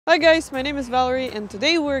Hi guys, my name is Valerie and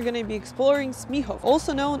today we're gonna be exploring Smichov,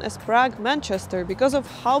 also known as Prague, Manchester, because of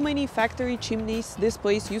how many factory chimneys this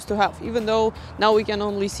place used to have, even though now we can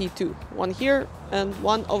only see two. One here and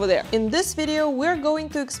one over there. In this video, we're going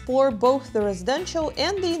to explore both the residential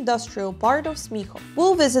and the industrial part of Smichov.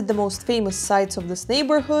 We'll visit the most famous sites of this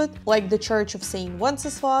neighborhood, like the Church of St.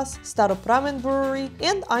 Wenceslas, Staropramen Brewery,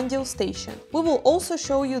 and Andel Station. We will also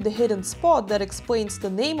show you the hidden spot that explains the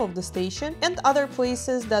name of the station and other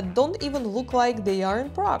places that don't even look like they are in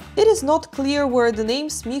Prague. It is not clear where the name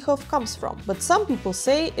Smichov comes from, but some people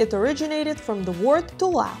say it originated from the word to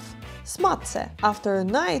laugh. Smatce, after a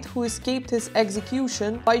knight who escaped his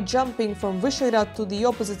execution by jumping from Vyšehrad to the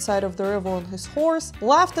opposite side of the river on his horse,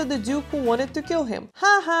 laughed at the duke who wanted to kill him.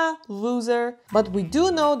 Haha, loser. But we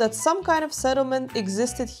do know that some kind of settlement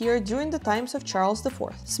existed here during the times of Charles IV.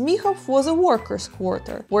 Smichov was a workers'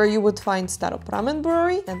 quarter, where you would find Staropramen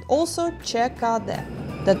Brewery and also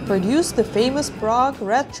ČKD, that produced the famous Prague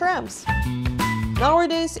red trams.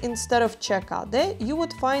 Nowadays, instead of ČKD, you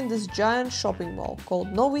would find this giant shopping mall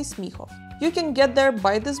called Nový Smichov. You can get there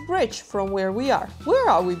by this bridge from where we are. Where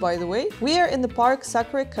are we, by the way? We are in the Park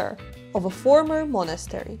Sacré-Cœur of a former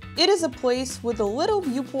monastery. It is a place with a little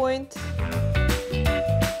viewpoint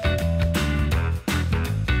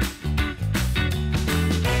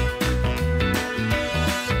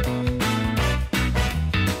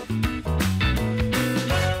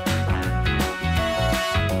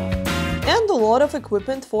and a lot of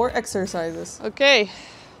equipment for exercises. Okay,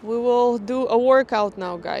 we will do a workout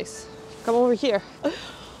now, guys. Come over here.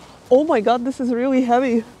 Oh my god, this is really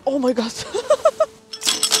heavy. Oh my god.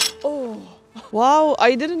 Oh, wow,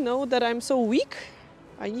 I didn't know that I'm so weak.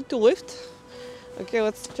 I need to lift. Okay,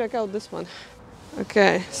 let's check out this one.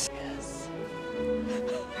 Okay. Yes.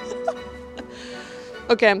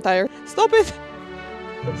 Okay, I'm tired. Stop it.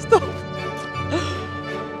 Stop.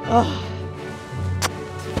 Ah.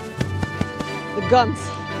 The guns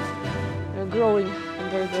are growing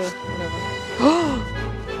under the whatever.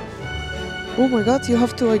 Oh my god, you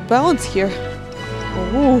have to like balance here.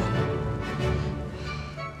 Oh.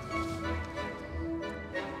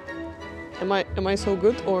 Am I so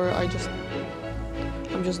good, or I'm just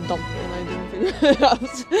dumb and I didn't figure it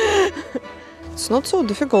out? It's not so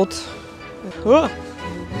difficult. Well,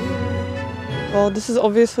 this is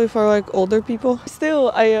obviously for like older people.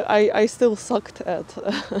 Still, I still sucked at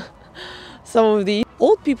some of the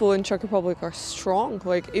old people in Czech Republic are strong.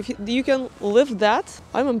 Like, if you can lift that,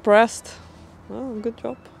 I'm impressed. Oh, good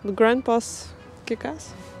job. The grandpas kick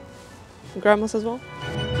ass. Grandmas as well.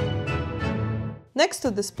 Next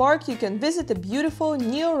to this park, you can visit a beautiful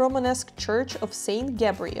neo-Romanesque church of Saint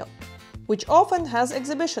Gabriel, which often has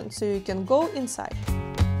exhibitions, so you can go inside.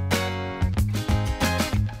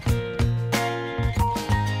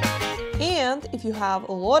 And if you have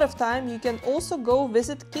a lot of time, you can also go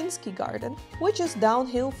visit Kinsky Garden, which is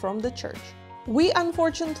downhill from the church. We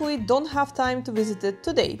unfortunately don't have time to visit it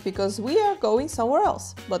today, because we are going somewhere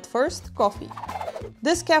else. But first, coffee.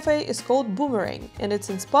 This cafe is called Boomerang, and it's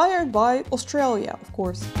inspired by Australia, of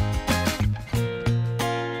course.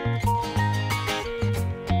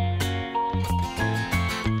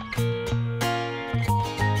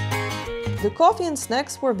 The coffee and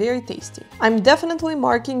snacks were very tasty. I'm definitely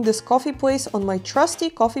marking this coffee place on my trusty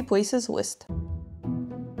coffee places list.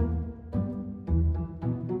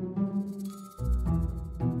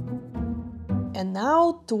 And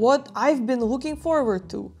now to what I've been looking forward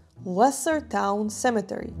to, Lesser Town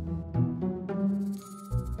Cemetery.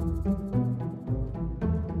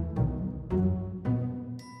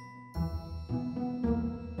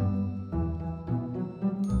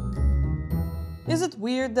 Is it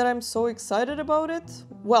weird that I'm so excited about it?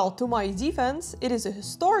 Well, to my defense, it is a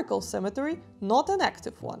historical cemetery, not an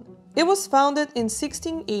active one. It was founded in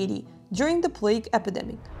 1680 during the plague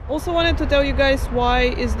epidemic. Also wanted to tell you guys, why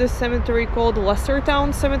is this cemetery called Lesser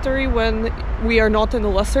Town Cemetery when we are not in a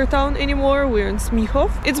lesser town anymore, we're in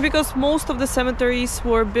Smichov? It's because most of the cemeteries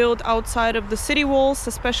were built outside of the city walls,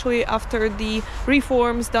 especially after the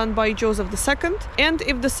reforms done by Joseph II. And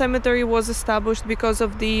if the cemetery was established because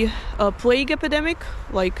of the plague epidemic,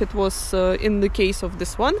 like it was in the case of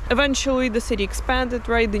this one, eventually the city expanded,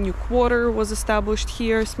 right? The new quarter was established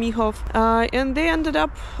here, Smichov, and they ended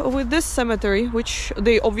up with this cemetery, which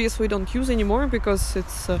they obviously don't use anymore because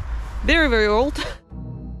it's very, very old.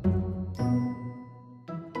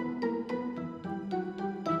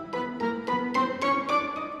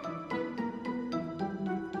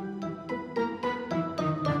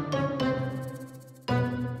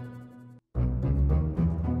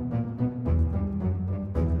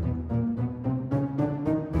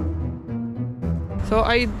 So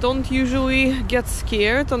I don't usually get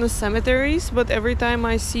scared on the cemeteries, but every time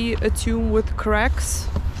I see a tomb with cracks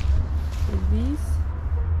like these,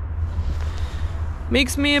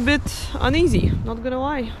 makes me a bit uneasy, not gonna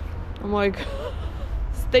lie. I'm like,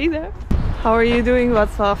 stay there. How are you doing,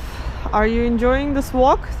 Václav? Are you enjoying this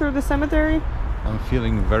walk through the cemetery? I'm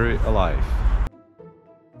feeling very alive.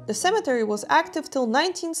 The cemetery was active till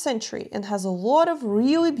 19th century and has a lot of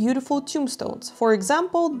really beautiful tombstones. For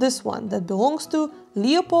example, this one that belongs to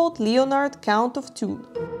Leopold Leonard, Count of Thun.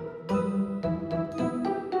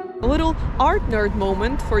 A little art nerd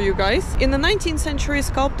moment for you guys. In the 19th century,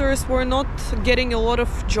 sculptors were not getting a lot of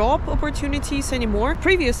job opportunities anymore.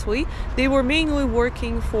 Previously, they were mainly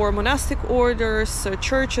working for monastic orders,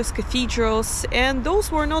 churches, cathedrals, and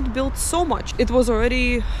those were not built so much. It was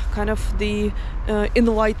already kind of the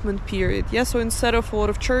Enlightenment period. Yeah, so instead of a lot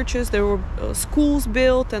of churches, there were schools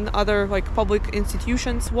built and other like public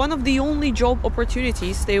institutions. One of the only job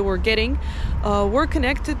opportunities they were getting were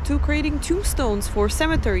connected to creating tombstones for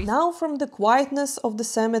cemeteries. Now from the quietness of the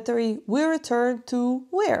cemetery, we return to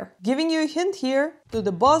where? Giving you a hint here, to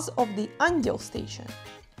the buzz of the Anděl station.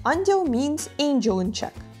 Anděl means angel in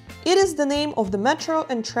Czech. It is the name of the metro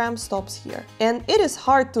and tram stops here. And it is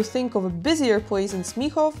hard to think of a busier place in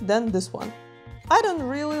Smichov than this one. I don't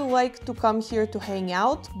really like to come here to hang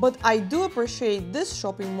out, but I do appreciate this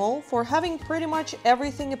shopping mall for having pretty much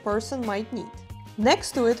everything a person might need.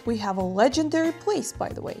 Next to it we have a legendary place, by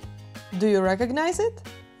the way. Do you recognize it?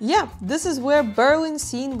 Yeah, this is where Berlin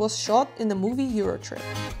scene was shot in the movie Eurotrip.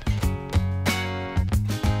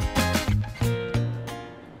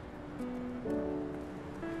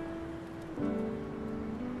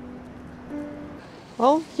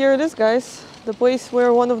 Well, here it is, guys. The place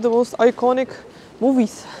where one of the most iconic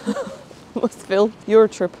movies was filmed,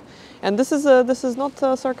 Eurotrip. And this is not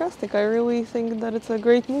sarcastic. I really think that it's a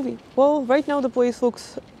great movie. Well, right now the place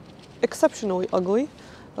looks exceptionally ugly.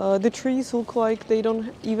 The trees look like they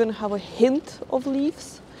don't even have a hint of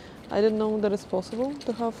leaves. I didn't know that it's possible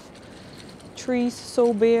to have trees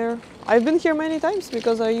so bare. I've been here many times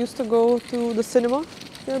because I used to go to the cinema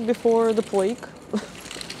here before the plague.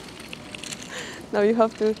 Now you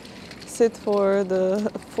have to sit for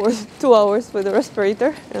 2 hours with a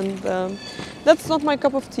respirator, and that's not my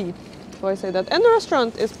cup of tea, so I say that. And the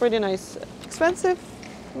restaurant is pretty nice. Expensive,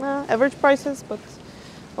 average prices, but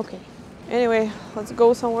okay. Anyway, let's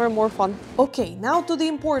go somewhere more fun. Okay, now to the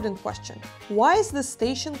important question. Why is the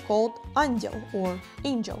station called Anděl or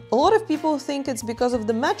Angel? A lot of people think it's because of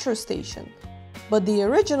the metro station, but the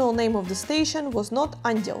original name of the station was not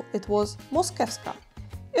Anděl, it was Moskevska.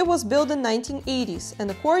 It was built in 1980s, and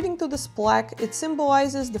according to this plaque, it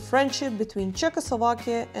symbolizes the friendship between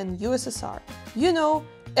Czechoslovakia and USSR. You know,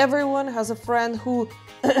 everyone has a friend who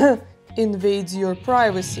invades your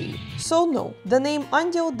privacy. So no, the name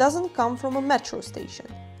Anděl doesn't come from a metro station.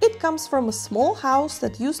 It comes from a small house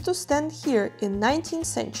that used to stand here in 19th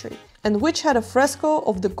century and which had a fresco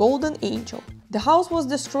of the Golden Angel. The house was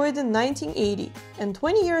destroyed in 1980, and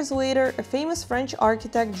 20 years later a famous French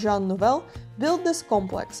architect Jean Nouvel built this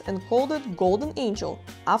complex and called it Golden Angel,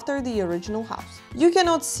 after the original house. You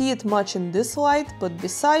cannot see it much in this light, but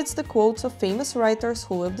besides the quotes of famous writers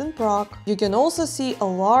who lived in Prague, you can also see a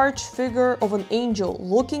large figure of an angel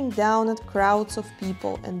looking down at crowds of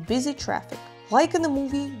people and busy traffic, like in the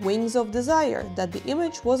movie Wings of Desire that the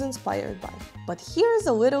image was inspired by. But here's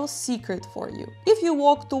a little secret for you. If you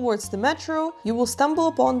walk towards the metro, you will stumble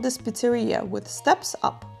upon this pizzeria with steps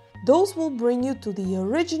up. Those will bring you to the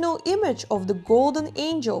original image of the Golden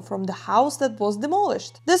Angel from the house that was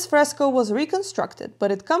demolished. This fresco was reconstructed,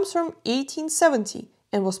 but it comes from 1870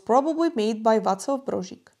 and was probably made by Václav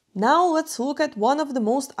Brožík. Now let's look at one of the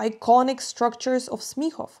most iconic structures of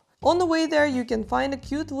Smichov. On the way there you can find a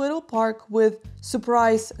cute little park with,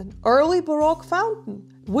 surprise, an early Baroque fountain.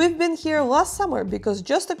 We've been here last summer because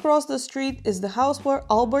just across the street is the house where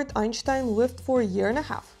Albert Einstein lived for a year and a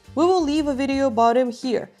half. We will leave a video about him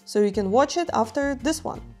here, so you can watch it after this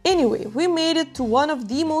one. Anyway, we made it to one of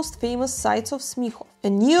the most famous sites of Smichov, a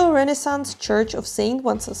neo-Renaissance church of Saint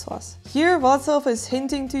Wenceslas. Here Václav is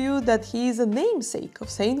hinting to you that he is a namesake of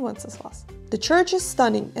Saint Wenceslas. The church is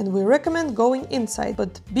stunning and we recommend going inside,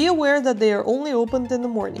 but be aware that they are only opened in the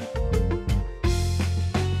morning.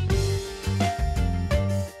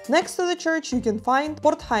 Next to the church you can find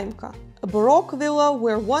Portheimka, a Baroque villa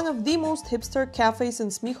where one of the most hipster cafes in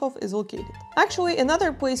Smichov is located. Actually,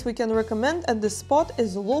 another place we can recommend at this spot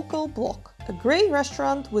is Local Block, a great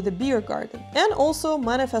restaurant with a beer garden, and also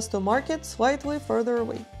Manifesto Market slightly further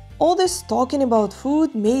away. All this talking about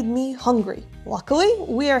food made me hungry. Luckily,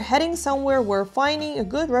 we are heading somewhere where finding a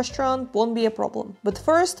good restaurant won't be a problem. But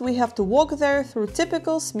first, we have to walk there through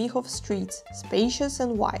typical Smichov streets, spacious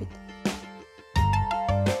and wide.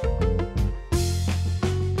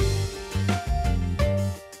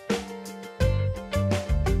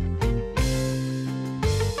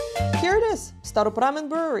 Here it is, Staropramen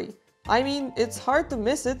Brewery. I mean, it's hard to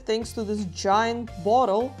miss it thanks to this giant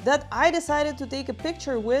bottle that I decided to take a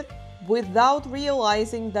picture with without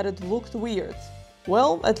realizing that it looked weird.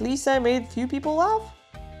 Well, at least I made few people laugh.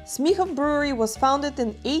 Smichov Brewery was founded in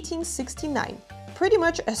 1869, pretty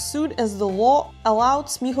much as soon as the law allowed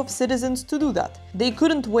Smichov citizens to do that. They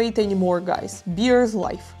couldn't wait anymore, guys. Beer's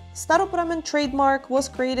life. Staropramen trademark was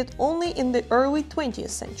created only in the early 20th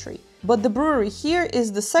century, but the brewery here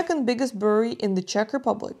is the second biggest brewery in the Czech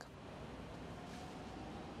Republic.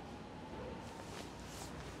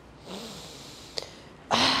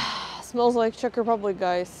 Smells like Czech Republic,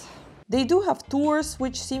 guys. They do have tours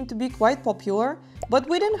which seem to be quite popular, but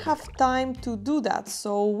we didn't have time to do that,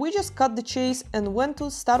 so we just cut the chase and went to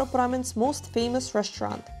Staropramen's most famous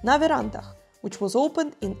restaurant, Na Verandach, which was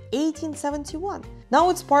opened in 1871. Now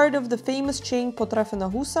it's part of the famous chain Potrawy na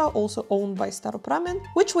Husa, also owned by Staropramen,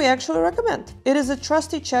 which we actually recommend. It is a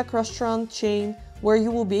trusty Czech restaurant chain where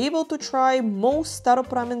you will be able to try most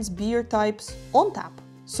Staropramen's beer types on tap.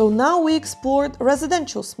 So now we explored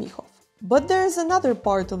residential Smichov. But there is another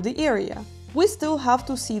part of the area. We still have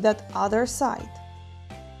to see that other side.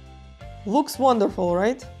 Looks wonderful,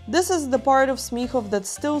 right? This is the part of Smichov that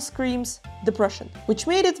still screams depression, which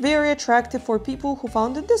made it very attractive for people who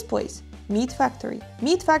founded this place, Meat Factory.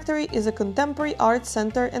 Meat Factory is a contemporary art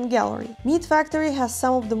center and gallery. Meat Factory has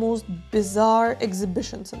some of the most bizarre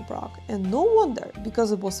exhibitions in Prague, and no wonder,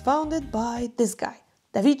 because it was founded by this guy,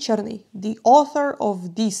 David Černý, the author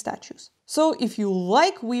of these statues. So if you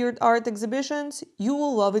like weird art exhibitions, you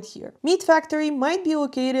will love it here. Meat Factory might be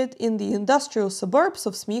located in the industrial suburbs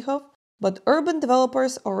of Smichov, but urban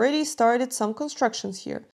developers already started some constructions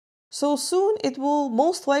here. So soon it will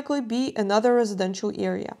most likely be another residential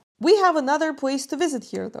area. We have another place to visit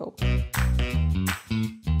here though.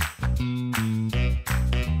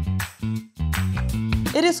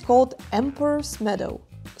 It is called Emperor's Meadow.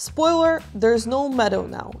 Spoiler, there's no meadow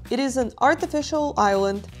now. It is an artificial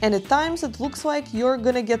island, and at times it looks like you're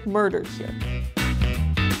gonna get murdered here.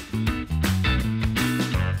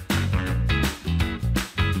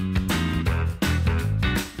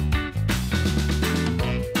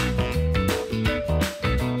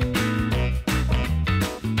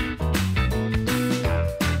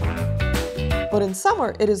 But in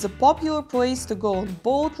summer, it is a popular place to go on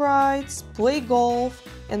boat rides, play golf,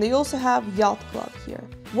 and they also have yacht club here.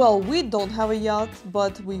 Well, we don't have a yacht,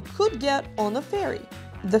 but we could get on a ferry.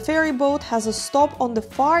 The ferry boat has a stop on the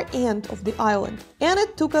far end of the island, and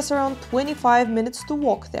it took us around 25 minutes to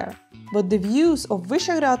walk there. But the views of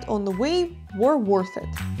Vyšehrad on the way were worth it.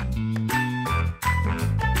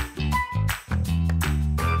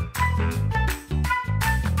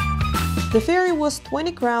 The ferry was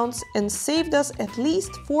 20 crowns and saved us at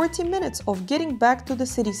least 40 minutes of getting back to the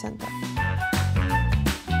city center.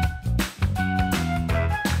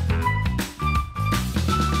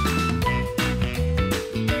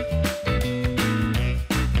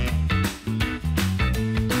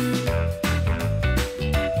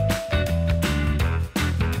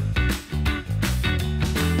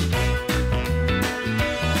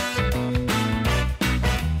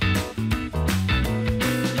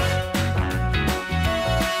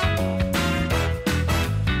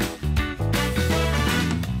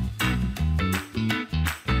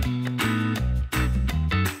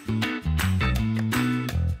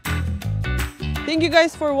 Thank you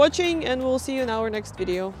guys for watching, and we'll see you in our next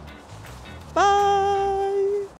video.